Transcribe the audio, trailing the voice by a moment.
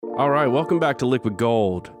All right, welcome back to Liquid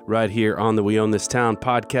Gold, right here on the We Own This Town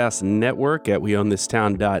podcast network at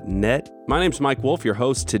weownthistown.net. My name's Mike Wolf, your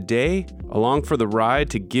host today, along for the ride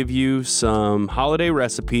to give you some holiday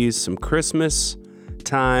recipes, some Christmas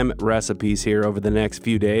time recipes here over the next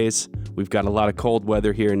few days. We've got a lot of cold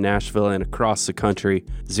weather here in Nashville and across the country.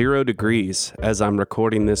 0 degrees as I'm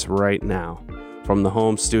recording this right now from the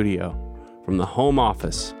home studio, from the home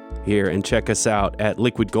office here, and check us out at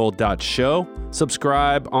liquidgold.show.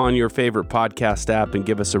 Subscribe on your favorite podcast app and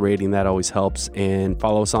give us a rating. That always helps. And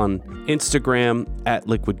follow us on Instagram at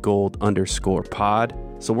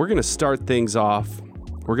liquidgold_pod. So we're going to start things off.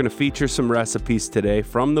 We're going to feature some recipes today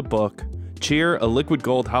from the book, Cheer, a Liquid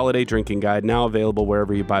Gold Holiday Drinking Guide, now available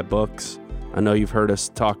wherever you buy books. I know you've heard us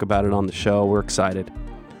talk about it on the show. We're excited.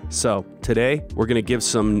 So today we're going to give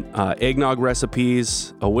some eggnog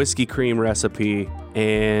recipes, a whiskey cream recipe,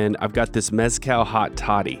 and I've got this mezcal hot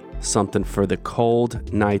toddy, something for the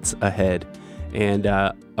cold nights ahead, and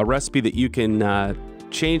a recipe that you can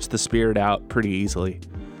change the spirit out pretty easily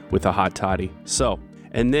with a hot toddy. So,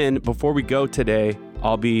 and then before we go today,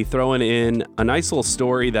 I'll be throwing in a nice little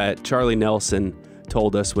story that Charlie Nelson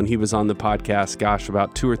told us when he was on the podcast,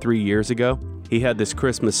 about 2 or 3 years ago. He had this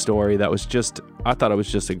Christmas story that was I thought it was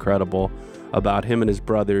just incredible, about him and his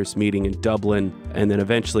brothers meeting in Dublin, and then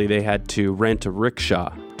eventually they had to rent a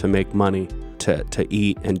rickshaw to make money to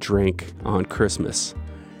eat and drink on Christmas.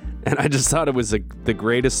 And I just thought it was the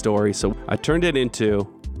greatest story, so I turned it into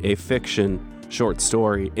a fiction short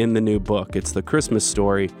story in the new book. It's the Christmas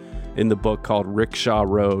story in the book called Rickshaw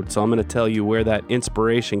Road. So I'm going to tell you where that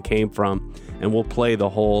inspiration came from, and we'll play the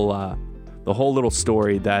whole little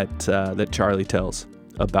story that Charlie tells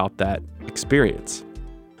about that experience.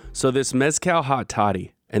 So this mezcal hot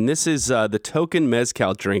toddy, and this is the token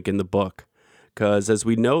mezcal drink in the book, because as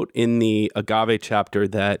we note in the agave chapter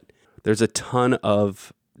that there's a ton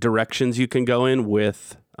of directions you can go in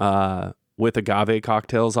with agave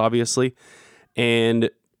cocktails, obviously, and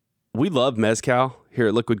we love mezcal here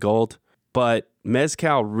at Liquid Gold, but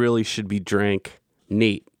mezcal really should be drank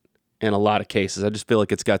neat. In a lot of cases, I just feel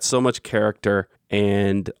like it's got so much character,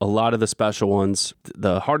 and a lot of the special ones,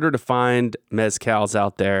 the harder to find mezcals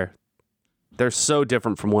out there, they're so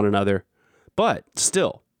different from one another, but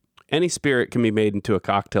still, any spirit can be made into a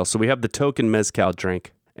cocktail. So we have the token mezcal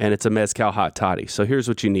drink, and it's a mezcal hot toddy. So here's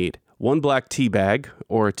what you need: 1 black tea bag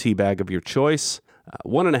or a tea bag of your choice,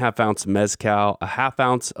 1.5 ounce mezcal, a 1/2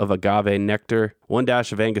 ounce of agave nectar, 1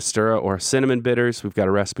 dash of Angostura or cinnamon bitters. We've got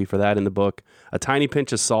a recipe for that in the book, a tiny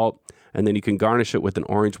pinch of salt, and then you can garnish it with an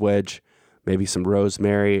orange wedge, maybe some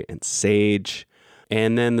rosemary and sage.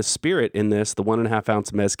 And then the spirit in this, the 1.5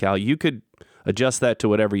 ounce mezcal, you could adjust that to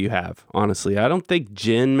whatever you have. Honestly, I don't think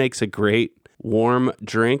gin makes a great warm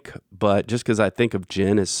drink, but just because I think of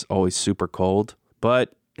gin as always super cold.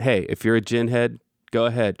 But hey, if you're a gin head, go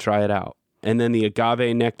ahead, try it out. And then the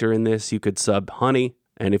agave nectar in this, you could sub honey.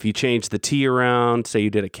 And if you change the tea around, say you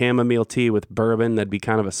did a chamomile tea with bourbon, that'd be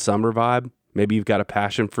kind of a summer vibe. Maybe you've got a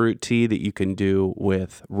passion fruit tea that you can do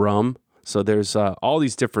with rum. So there's all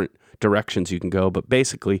these different directions you can go. But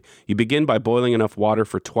basically, you begin by boiling enough water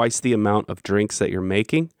for twice the amount of drinks that you're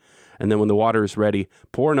making. And then when the water is ready,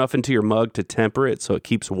 pour enough into your mug to temper it so it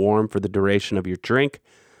keeps warm for the duration of your drink.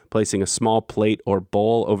 Placing a small plate or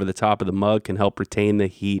bowl over the top of the mug can help retain the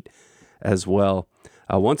heat as well.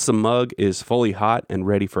 Once the mug is fully hot and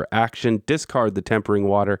ready for action, discard the tempering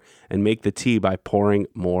water and make the tea by pouring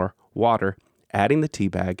more water, adding the tea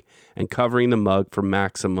bag, and covering the mug for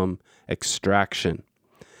maximum extraction.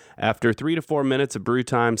 After 3 to 4 minutes of brew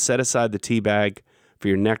time, set aside the tea bag for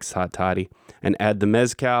your next hot toddy and add the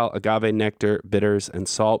mezcal, agave nectar, bitters, and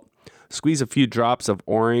salt. Squeeze a few drops of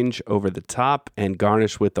orange over the top and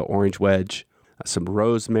garnish with the orange wedge. Some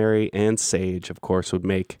rosemary and sage, of course, would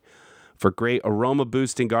make for great aroma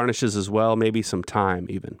boosting garnishes as well, maybe some thyme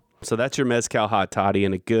even. So that's your mezcal hot toddy,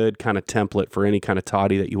 and a good kind of template for any kind of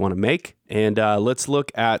toddy that you want to make. And let's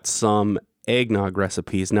look at some eggnog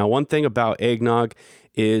recipes. Now, one thing about eggnog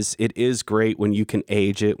is it is great when you can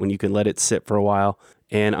age it, when you can let it sit for a while.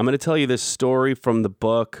 And I'm going to tell you this story from the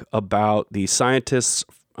book about the scientists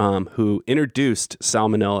who introduced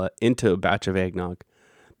salmonella into a batch of eggnog,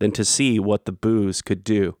 then to see what the booze could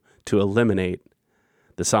do to eliminate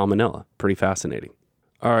the salmonella. Pretty fascinating.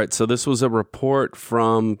 All right, so this was a report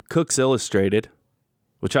from Cooks Illustrated,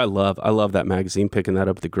 which I love. I love that magazine, picking that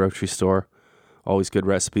up at the grocery store. Always good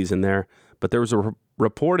recipes in there. But there was a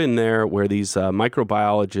report in there where these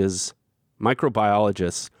microbiologists,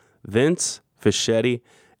 Vince Fischetti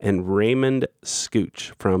and Raymond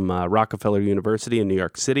Scooch from Rockefeller University in New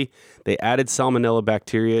York City, they added salmonella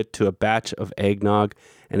bacteria to a batch of eggnog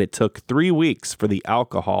and it took 3 weeks for the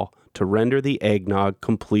alcohol to render the eggnog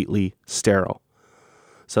completely sterile.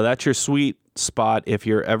 So that's your sweet spot if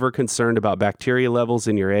you're ever concerned about bacteria levels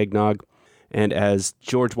in your eggnog. And as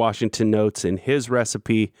George Washington notes in his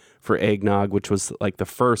recipe for eggnog, which was like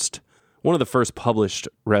one of the first published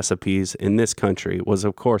recipes in this country, was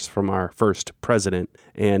of course from our first president.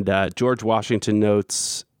 And George Washington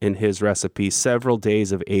notes in his recipe, several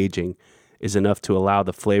days of aging is enough to allow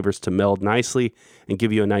the flavors to meld nicely and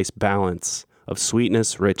give you a nice balance of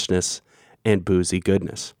sweetness, richness, and boozy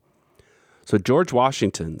goodness. So George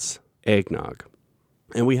Washington's eggnog.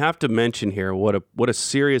 And we have to mention here what a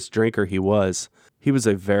serious drinker he was. He was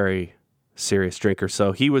a very serious drinker.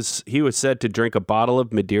 So he was said to drink a bottle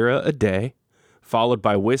of Madeira a day, followed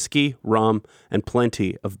by whiskey, rum, and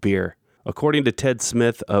plenty of beer. According to Ted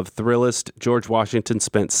Smith of Thrillist, George Washington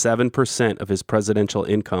spent 7% of his presidential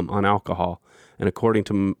income on alcohol. And according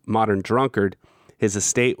to Modern Drunkard, his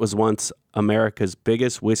estate was once America's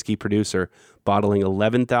biggest whiskey producer, bottling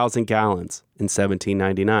 11,000 gallons in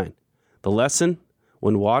 1799. The lesson?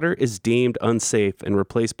 When water is deemed unsafe and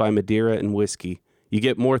replaced by Madeira and whiskey, you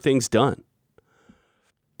get more things done.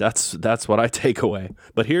 That's what I take away.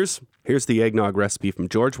 But here's the eggnog recipe from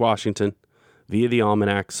George Washington via the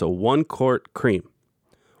almanac. So 1 quart cream,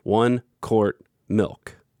 1 quart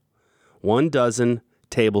milk, 1 dozen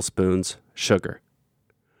tablespoons sugar,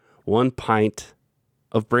 1 pint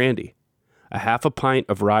of brandy, a half a pint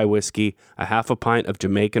of rye whiskey, a half a pint of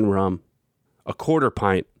Jamaican rum, a quarter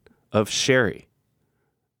pint of sherry.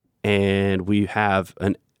 And we have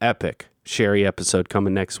an epic sherry episode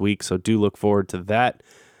coming next week, so do look forward to that.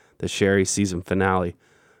 The sherry season finale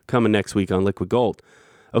coming next week on Liquid Gold.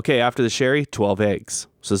 Okay, after the sherry, 12 eggs.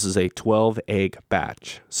 So this is a 12-egg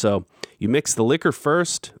batch. So you mix the liquor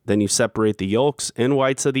first, then you separate the yolks and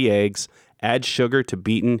whites of the eggs, add sugar to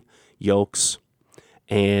beaten yolks,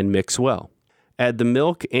 and mix well. Add the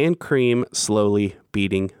milk and cream, slowly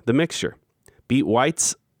beating the mixture. Beat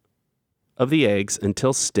whites of the eggs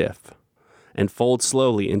until stiff and fold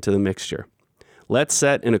slowly into the mixture. Let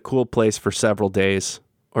set in a cool place for several days,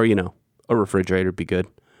 or, a refrigerator would be good.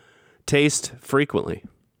 Taste frequently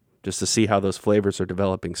just to see how those flavors are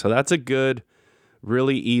developing. So that's a good,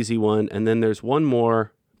 really easy one. And then there's one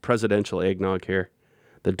more presidential eggnog here,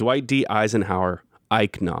 the Dwight D. Eisenhower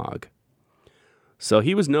Eggnog. So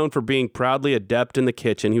he was known for being proudly adept in the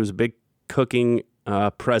kitchen. He was a big cooking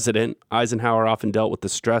president. Eisenhower often dealt with the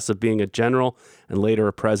stress of being a general and later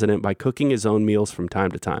a president by cooking his own meals from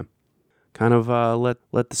time to time. Kind of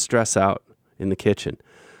let the stress out in the kitchen.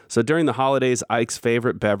 So during the holidays, Ike's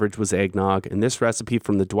favorite beverage was eggnog, and this recipe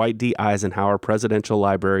from the Dwight D. Eisenhower Presidential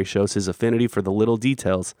Library shows his affinity for the little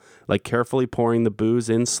details, like carefully pouring the booze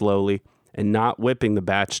in slowly and not whipping the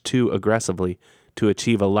batch too aggressively to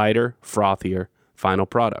achieve a lighter, frothier final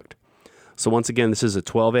product. So once again, this is a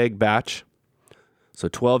 12-egg batch. So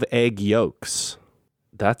 12 egg yolks.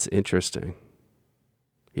 That's interesting.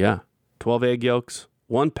 Yeah, 12 egg yolks,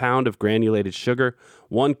 1 pound of granulated sugar,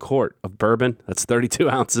 1 quart of bourbon, that's 32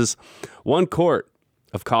 ounces, 1 quart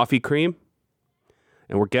of coffee cream,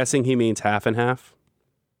 and we're guessing he means half and half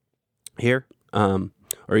here, or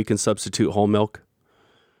you can substitute whole milk,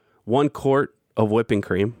 1 quart of whipping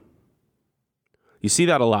cream. You see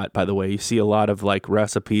that a lot, by the way. You see a lot of like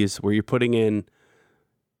recipes where you're putting in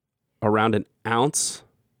around an ounce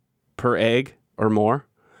per egg or more,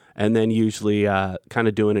 and then usually kind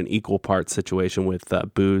of doing an equal parts situation with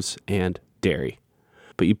booze and dairy.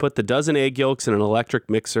 But you put the dozen egg yolks in an electric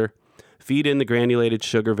mixer, feed in the granulated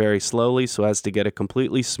sugar very slowly so as to get a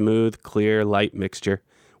completely smooth, clear, light mixture.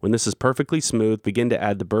 When this is perfectly smooth, begin to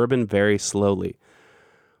add the bourbon very slowly.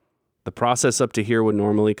 The process up to here would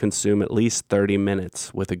normally consume at least 30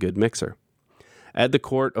 minutes with a good mixer. Add the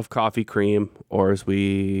quart of coffee cream, or as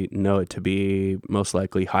we know it to be most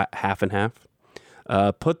likely half and half.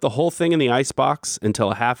 Put the whole thing in the ice box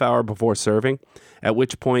until a half hour before serving, at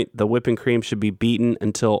which point the whipping cream should be beaten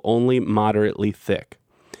until only moderately thick.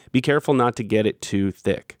 Be careful not to get it too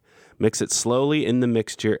thick. Mix it slowly in the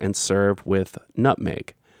mixture and serve with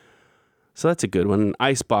nutmeg. So that's a good one. An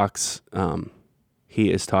ice box,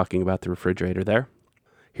 he is talking about the refrigerator there.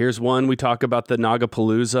 Here's one. We talk about the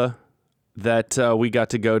Nagapalooza that we got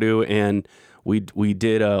to go to, and we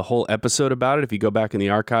did a whole episode about it. If you go back in the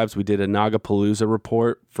archives, we did a Nagapalooza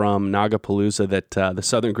report from Nagapalooza that the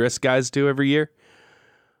Southern Grist guys do every year.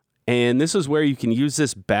 And this is where you can use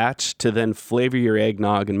this batch to then flavor your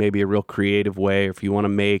eggnog in maybe a real creative way, or if you want to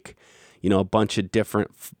make, a bunch of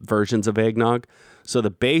different versions of eggnog. So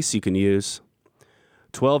the base you can use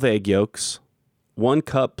 12 egg yolks, 1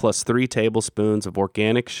 cup plus 3 tablespoons of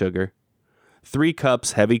organic sugar, 3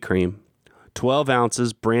 cups heavy cream, 12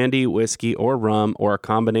 ounces brandy, whiskey, or rum, or a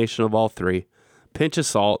combination of all three, pinch of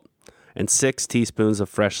salt, and 6 teaspoons of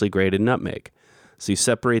freshly grated nutmeg. So you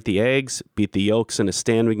separate the eggs, beat the yolks in a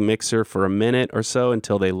standing mixer for a minute or so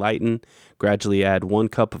until they lighten. Gradually add 1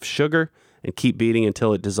 cup of sugar and keep beating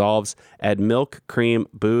until it dissolves. Add milk, cream,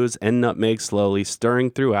 booze, and nutmeg slowly,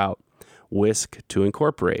 stirring throughout. Whisk to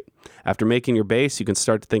incorporate. After making your base, you can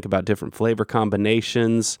start to think about different flavor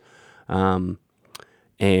combinations. And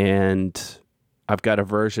I've got a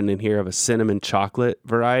version in here of a cinnamon chocolate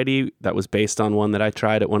variety that was based on one that I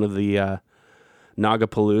tried at one of the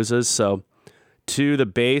Nagapaloozas. So to the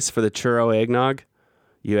base for the churro eggnog,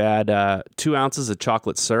 you add 2 ounces of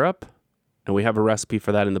chocolate syrup, and we have a recipe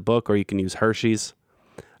for that in the book, or you can use Hershey's.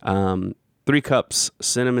 3 cups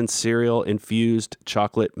cinnamon cereal infused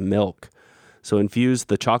chocolate milk. So infuse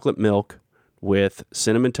the chocolate milk with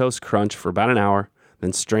Cinnamon Toast Crunch for about an hour,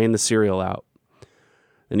 then strain the cereal out.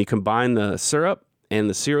 Then you combine the syrup and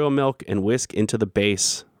the cereal milk and whisk into the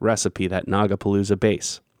base recipe, that Nagapalooza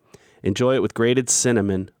base. Enjoy it with grated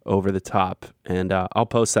cinnamon over the top. And I'll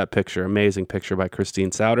post that picture, amazing picture by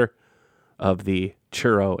Christine Souter of the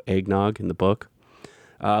churro eggnog in the book.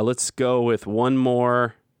 Let's go with one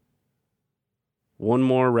more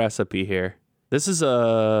recipe here. This is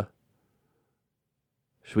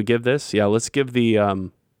should we give this? Yeah, let's give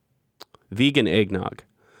the vegan eggnog.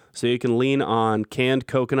 So you can lean on canned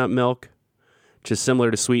coconut milk, which is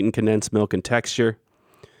similar to sweetened condensed milk in texture.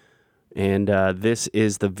 And this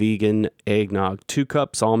is the vegan eggnog. 2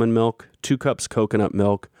 cups almond milk, 2 cups coconut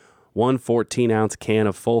milk, 1 14-ounce can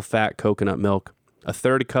of full-fat coconut milk, a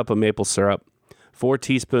third cup of maple syrup, 4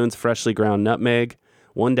 teaspoons freshly ground nutmeg,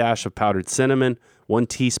 1 dash of powdered cinnamon, 1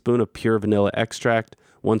 teaspoon of pure vanilla extract,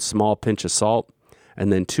 1 small pinch of salt,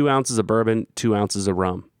 and then 2 ounces of bourbon, 2 ounces of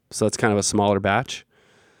rum. So that's kind of a smaller batch.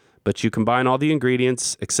 But you combine all the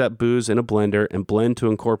ingredients except booze in a blender and blend to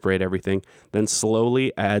incorporate everything. Then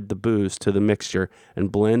slowly add the booze to the mixture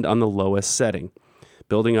and blend on the lowest setting,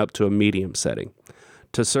 building up to a medium setting.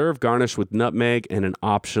 To serve, garnish with nutmeg and an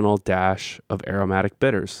optional dash of aromatic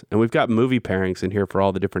bitters. And we've got movie pairings in here for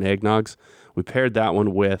all the different eggnogs. We paired that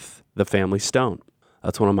one with The Family Stone.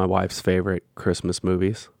 That's one of my wife's favorite Christmas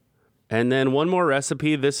movies. And then one more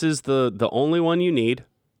recipe. This is the only one you need.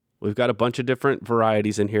 We've got a bunch of different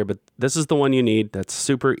varieties in here, but this is the one you need. That's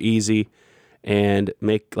super easy and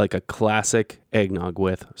make like a classic eggnog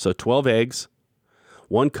with. So 12 eggs,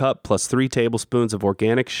 1 cup plus 3 tablespoons of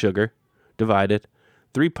organic sugar divided,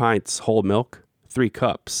 3 pints whole milk, 3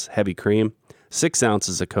 cups heavy cream, 6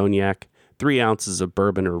 ounces of cognac, 3 ounces of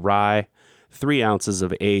bourbon or rye, 3 ounces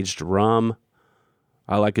of aged rum.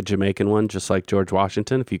 I like a Jamaican one, just like George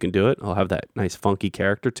Washington. If you can do it, I'll have that nice funky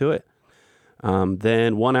character to it.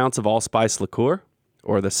 Then 1 ounce of allspice liqueur,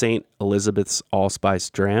 or the St. Elizabeth's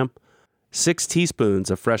Allspice Dram, 6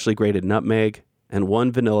 teaspoons of freshly grated nutmeg, and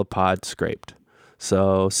 1 vanilla pod scraped.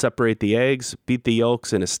 So separate the eggs, beat the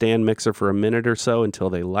yolks in a stand mixer for a minute or so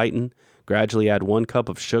until they lighten. Gradually add 1 cup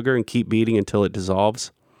of sugar and keep beating until it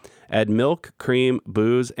dissolves. Add milk, cream,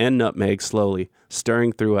 booze, and nutmeg slowly,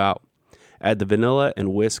 stirring throughout. Add the vanilla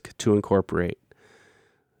and whisk to incorporate.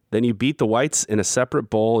 Then you beat the whites in a separate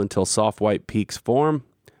bowl until soft white peaks form.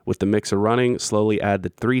 With the mixer running, slowly add the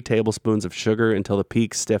 3 tablespoons of sugar until the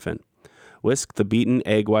peaks stiffen. Whisk the beaten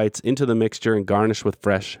egg whites into the mixture and garnish with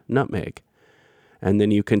fresh nutmeg. And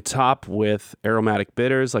then you can top with aromatic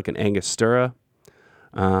bitters like an Angostura.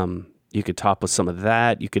 You could top with some of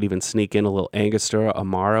that. You could even sneak in a little Angostura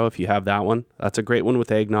Amaro if you have that one. That's a great one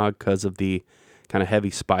with eggnog because of the kind of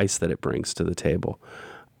heavy spice that it brings to the table.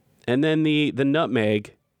 And then the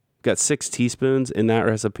nutmeg, got 6 teaspoons in that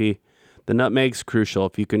recipe. The nutmeg's crucial.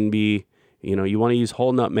 If you can be, you want to use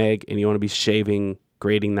whole nutmeg and you want to be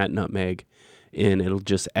grating that nutmeg in, it'll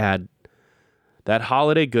just add that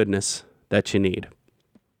holiday goodness that you need.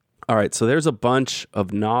 All right, so there's a bunch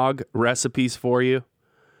of nog recipes for you.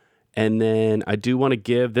 And then I do want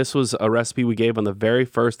to this was a recipe we gave on the very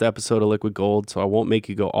first episode of Liquid Gold, so I won't make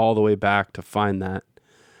you go all the way back to find that.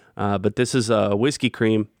 But this is a whiskey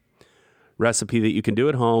cream recipe that you can do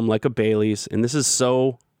at home, like a Bailey's, and this is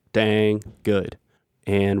so dang good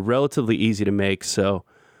and relatively easy to make. So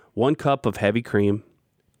 1 cup of heavy cream,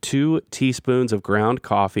 2 teaspoons of ground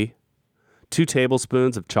coffee, 2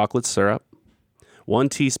 tablespoons of chocolate syrup, 1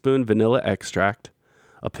 teaspoon vanilla extract,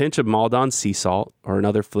 a pinch of Maldon sea salt or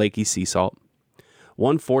another flaky sea salt,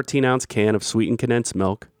 1 14-ounce can of sweetened condensed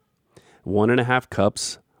milk, 1.5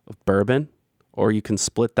 cups of bourbon, or you can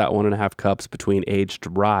split that 1.5 cups between aged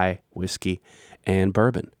rye whiskey and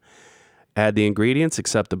bourbon. Add the ingredients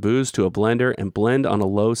except the booze to a blender and blend on a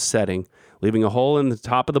low setting, leaving a hole in the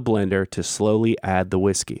top of the blender to slowly add the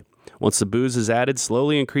whiskey. Once the booze is added,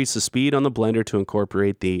 slowly increase the speed on the blender to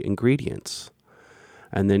incorporate the ingredients.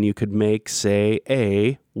 And then you could make, say,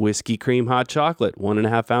 a whiskey cream hot chocolate.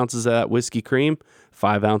 1.5 ounces of that whiskey cream,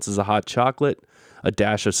 5 ounces of hot chocolate, a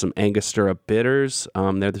dash of some Angostura bitters.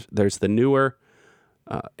 There's the newer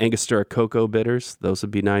Angostura cocoa bitters. Those would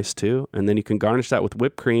be nice too. And then you can garnish that with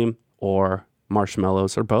whipped cream or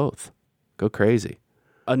marshmallows or both. Go crazy.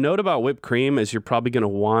 A note about whipped cream is you're probably going to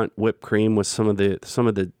want whipped cream with some of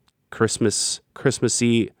the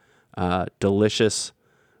Christmassy, delicious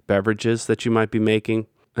beverages that you might be making.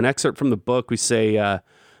 An excerpt from the book, we say,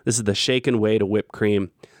 this is the shaken way to whipped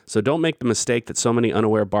cream. So don't make the mistake that so many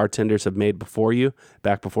unaware bartenders have made before you,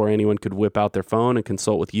 back before anyone could whip out their phone and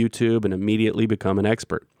consult with YouTube and immediately become an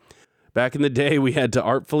expert. Back in the day, we had to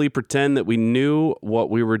artfully pretend that we knew what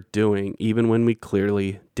we were doing, even when we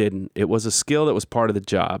clearly didn't. It was a skill that was part of the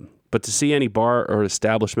job. But to see any bar or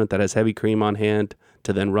establishment that has heavy cream on hand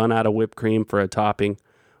to then run out of whipped cream for a topping,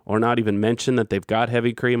 or not even mention that they've got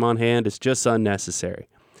heavy cream on hand, is just unnecessary.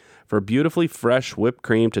 For beautifully fresh whipped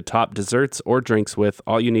cream to top desserts or drinks with,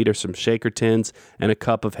 all you need are some shaker tins and a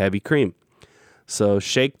cup of heavy cream. So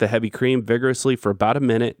shake the heavy cream vigorously for about a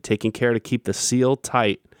minute, taking care to keep the seal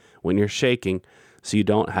tight when you're shaking so you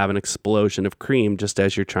don't have an explosion of cream just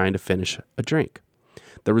as you're trying to finish a drink.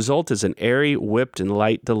 The result is an airy, whipped, and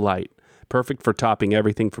light delight, perfect for topping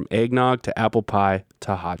everything from eggnog to apple pie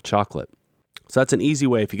to hot chocolate. So that's an easy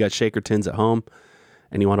way if you got shaker tins at home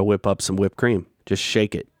and you want to whip up some whipped cream. Just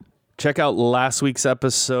shake it. Check out last week's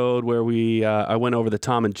episode where I went over the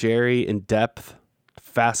Tom and Jerry in depth.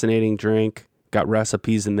 Fascinating drink. Got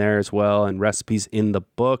recipes in there as well, and recipes in the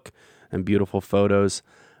book and beautiful photos.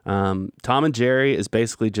 Tom and Jerry is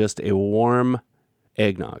basically just a warm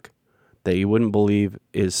eggnog that you wouldn't believe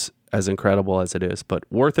is as incredible as it is, but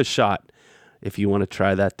worth a shot if you want to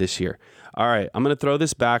try that this year. All right, I'm going to throw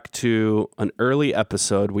this back to an early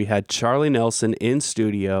episode. We had Charlie Nelson in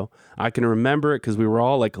studio. I can remember it because we were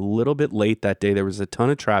all like a little bit late that day. There was a ton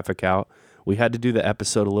of traffic out. We had to do the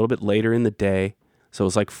episode a little bit later in the day, so it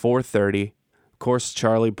was like 4:30. Of course,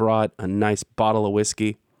 Charlie brought a nice bottle of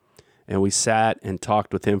whiskey, and we sat and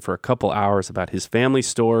talked with him for a couple hours about his family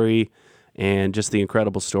story and just the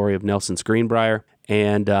incredible story of Nelson's Greenbrier.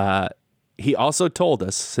 And he also told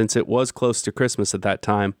us, since it was close to Christmas at that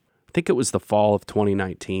time, I think it was the fall of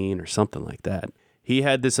 2019 or something like that, he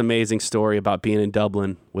had this amazing story about being in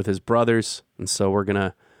Dublin with his brothers. And so we're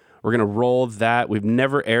gonna roll that. We've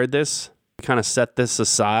never aired this. Kind of set this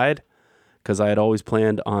aside because I had always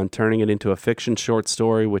planned on turning it into a fiction short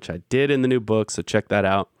story, which I did in the new book, so check that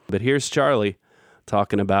out. But here's Charlie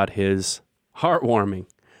talking about his heartwarming,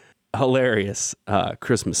 hilarious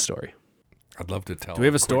Christmas story. I'd love to tell. Do we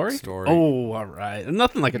have a story? Oh, all right.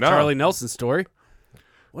 Nothing like a Charlie Nelson story.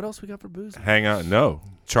 What else we got for booze? Hang on. No.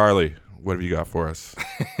 Charlie, what have you got for us?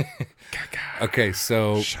 Okay,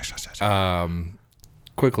 so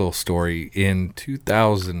quick little story. In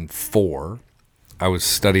 2004, I was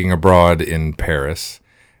studying abroad in Paris,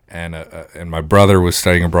 and my brother was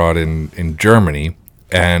studying abroad in Germany,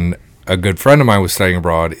 and a good friend of mine was studying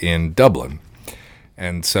abroad in Dublin.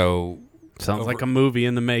 And so sounds like a movie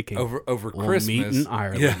in the making. Over we'll Christmas, meet in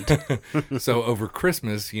Ireland. Yeah. So over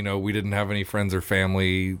Christmas, we didn't have any friends or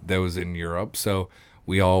family that was in Europe. So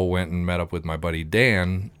we all went and met up with my buddy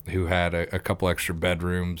Dan, who had a couple extra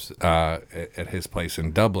bedrooms at his place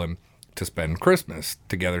in Dublin to spend Christmas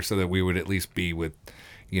together, so that we would at least be with,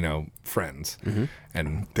 friends. Mm-hmm.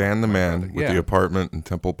 And Dan the man with the apartment in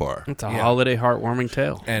Temple Bar. It's a holiday heartwarming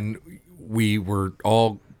tale. And we were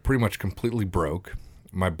all pretty much completely broke.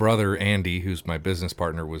 My brother, Andy, who's my business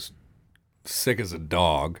partner, was sick as a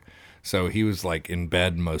dog. So he was like in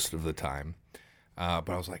bed most of the time. But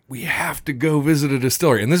I was like, we have to go visit a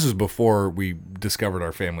distillery. And this was before we discovered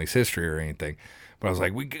our family's history or anything. But I was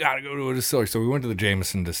like, we got to go to a distillery. So we went to the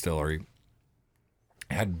Jameson Distillery.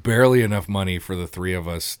 Had barely enough money for the three of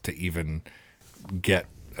us to even get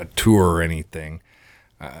a tour or anything.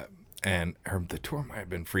 And the tour might have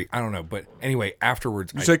been free. I don't know. But anyway,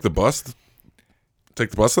 afterwards. Did you take the bus?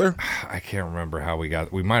 Take the bus there? I can't remember how we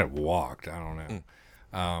got. We might have walked. I don't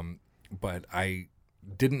know. But I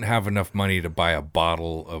didn't have enough money to buy a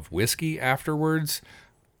bottle of whiskey afterwards.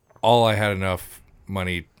 All I had enough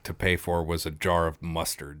money to pay for was a jar of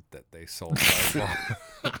mustard that they sold. So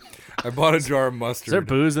I bought a jar of mustard. Is there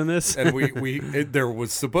booze in this? And there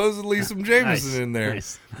was supposedly some Jameson in there.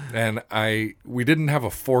 Nice. And we didn't have a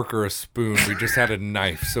fork or a spoon. We just had a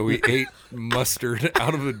knife. So we ate mustard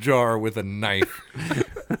out of a jar with a knife.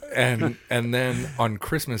 And then on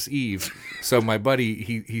Christmas Eve, so my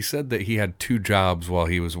buddy, he said that he had 2 jobs while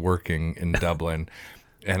he was working in Dublin.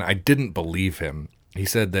 And I didn't believe him. he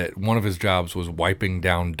said that one of his jobs was wiping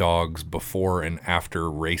down dogs before and after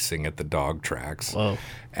racing at the dog tracks. Whoa.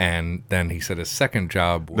 And then he said his second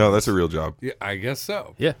job was, No, that's a real job. yeah, I guess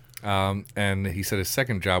so. Yeah. And he said his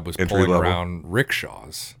second job was Entry pulling level. around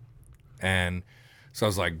rickshaws. And so I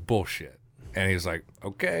was like, bullshit. And he was like,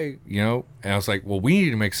 okay, And I was like, well, we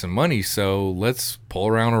need to make some money, so let's pull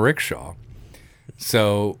around a rickshaw.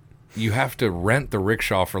 So you have to rent the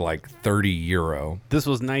rickshaw for like €30. This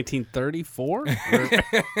was 1934?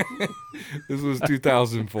 This was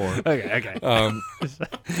 2004. Okay.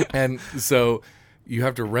 And so you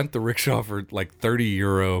have to rent the rickshaw for like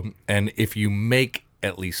 €30. And if you make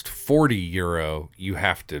at least €40, you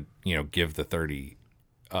have to, give the 30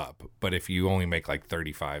 up. But if you only make like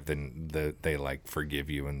 35, then they like forgive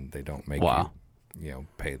you and they don't make you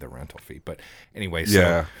pay the rental fee. But anyway,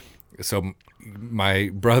 so my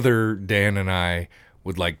brother Dan and I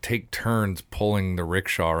would like take turns pulling the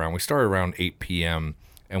rickshaw around. We started around 8 p.m.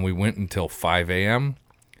 and we went until 5 a.m.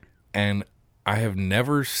 And I have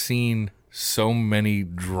never seen so many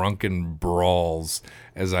drunken brawls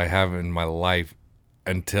as I have in my life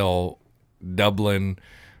until Dublin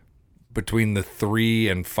between the 3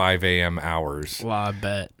 and 5 a.m. hours. Well, I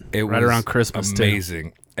bet. It right was around Christmas,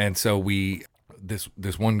 amazing. And so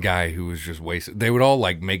this one guy who was just wasted. They would all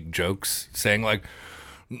like make jokes saying like,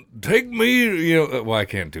 take me, well, I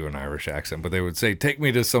can't do an Irish accent, but they would say, take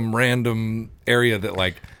me to some random area that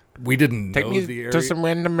like we didn't know the area. To some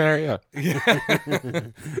random area. We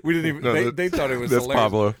didn't even, they thought it was That's hilarious.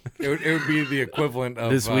 Pablo. It would be the equivalent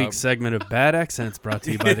of This week's segment of Bad Accents brought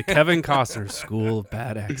to you by the Kevin Costner School of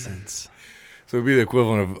Bad Accents. So it'd be the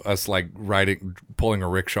equivalent of us like pulling a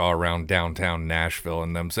rickshaw around downtown Nashville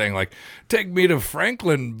and them saying like, take me to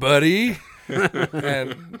Franklin, buddy.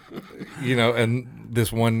 And, and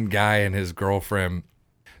this one guy and his girlfriend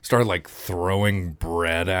started like throwing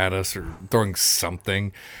bread at us or throwing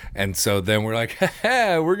something. And so then we're like,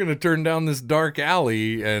 we're going to turn down this dark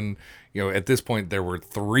alley. And, at this point there were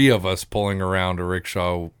 3 of us pulling around a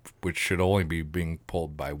rickshaw, which should only be being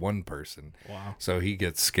pulled by one person. Wow. So he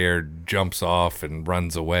gets scared, jumps off and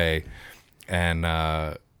runs away. And,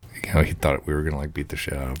 he thought we were going to like beat the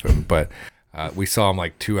shit out of him. But we saw him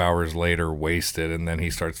like 2 hours later wasted. And then he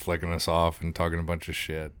starts flicking us off and talking a bunch of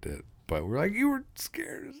shit. But we're like, you were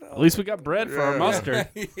scared as hell. At least we got bread for our mustard.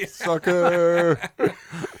 Sucker.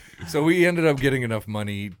 So we ended up getting enough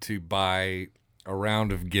money to buy a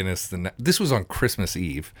round of Guinness. This was on Christmas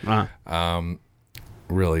Eve.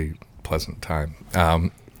 Really pleasant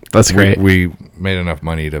time. That's great. We made enough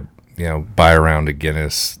money to, buy a round of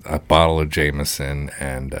Guinness, a bottle of Jameson,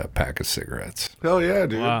 and a pack of cigarettes. Hell yeah,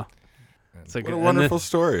 dude. Wow. It's What a wonderful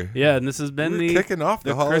story. Yeah, and this has been We're kicking off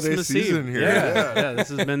the holiday Christmas season Eve. here. Yeah, this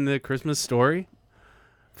has been the Christmas story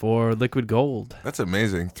for Liquid Gold. That's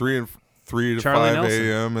amazing. 3 to Charlie 5 Nelson.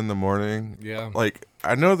 a.m. in the morning. Yeah. Like,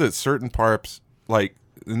 I know that certain parts, like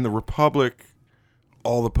in the Republic,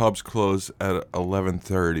 all the pubs close at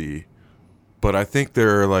 11:30. But I think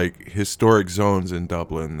there are like historic zones in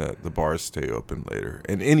Dublin that the bars stay open later.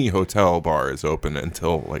 And any hotel bar is open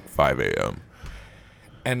until like 5 a.m.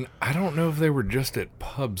 And I don't know if they were just at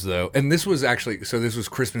pubs, though. And this was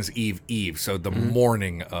Christmas Eve. So the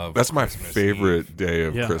morning of That's my Christmas favorite Eve. day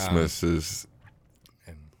of Christmas is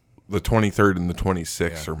the 23rd and the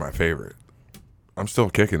 26th are my favorite. I'm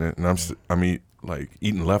still kicking it, and I'm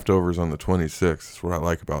eating leftovers on the 26th. That's what I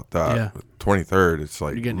like about that. Yeah. The 23rd, it's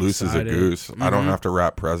like You're getting loose excited. as a goose. I don't have to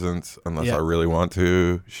wrap presents unless I really want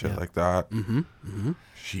to. Shit like that.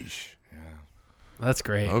 Sheesh. That's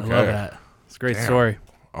great. Okay. I love that. It's a great story.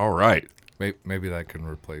 All right. Maybe that can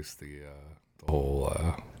replace the whole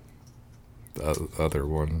the other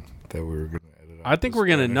one that we were going to edit. I think we're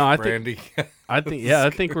gonna Brandy. I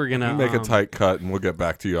think we're gonna Make a tight cut, and we'll get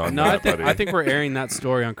back to you on No, that, buddy. I think we're airing that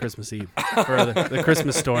story on Christmas Eve for the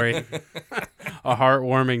Christmas story, a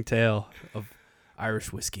heartwarming tale of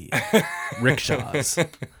Irish whiskey, rickshaws.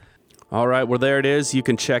 All right, well there it is. You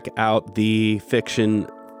can check out the fiction,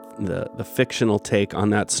 the fictional take on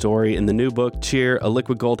that story in the new book, Cheer: A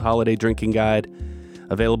Liquid Gold Holiday Drinking Guide,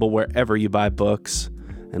 available wherever you buy books.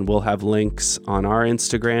 And we'll have links on our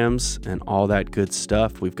Instagrams and all that good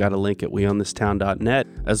stuff. We've got a link at weownthistown.net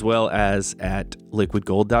as well as at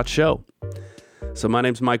liquidgold.show. So my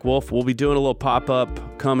name's Mike Wolf. We'll be doing a little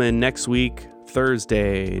pop-up coming next week,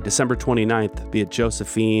 Thursday, December 29th, be at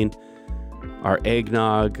Josephine. Our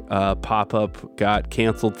eggnog pop-up got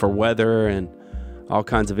canceled for weather and all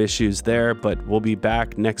kinds of issues there, but we'll be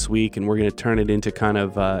back next week and we're going to turn it into kind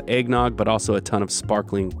of eggnog, but also a ton of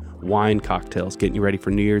sparkling wine cocktails, getting you ready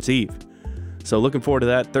for New Year's Eve. So looking forward to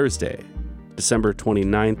that Thursday, December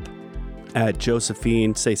 29th at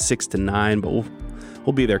Josephine, say 6 to 9, but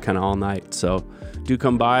we'll be there kind of all night. So do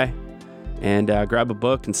come by and grab a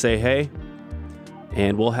book and say hey.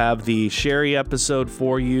 And we'll have the Sherry episode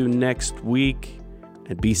for you next week.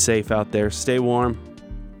 And be safe out there. Stay warm.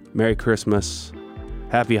 Merry Christmas.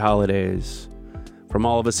 Happy holidays. From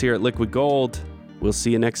all of us here at Liquid Gold, we'll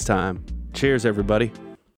see you next time. Cheers, everybody.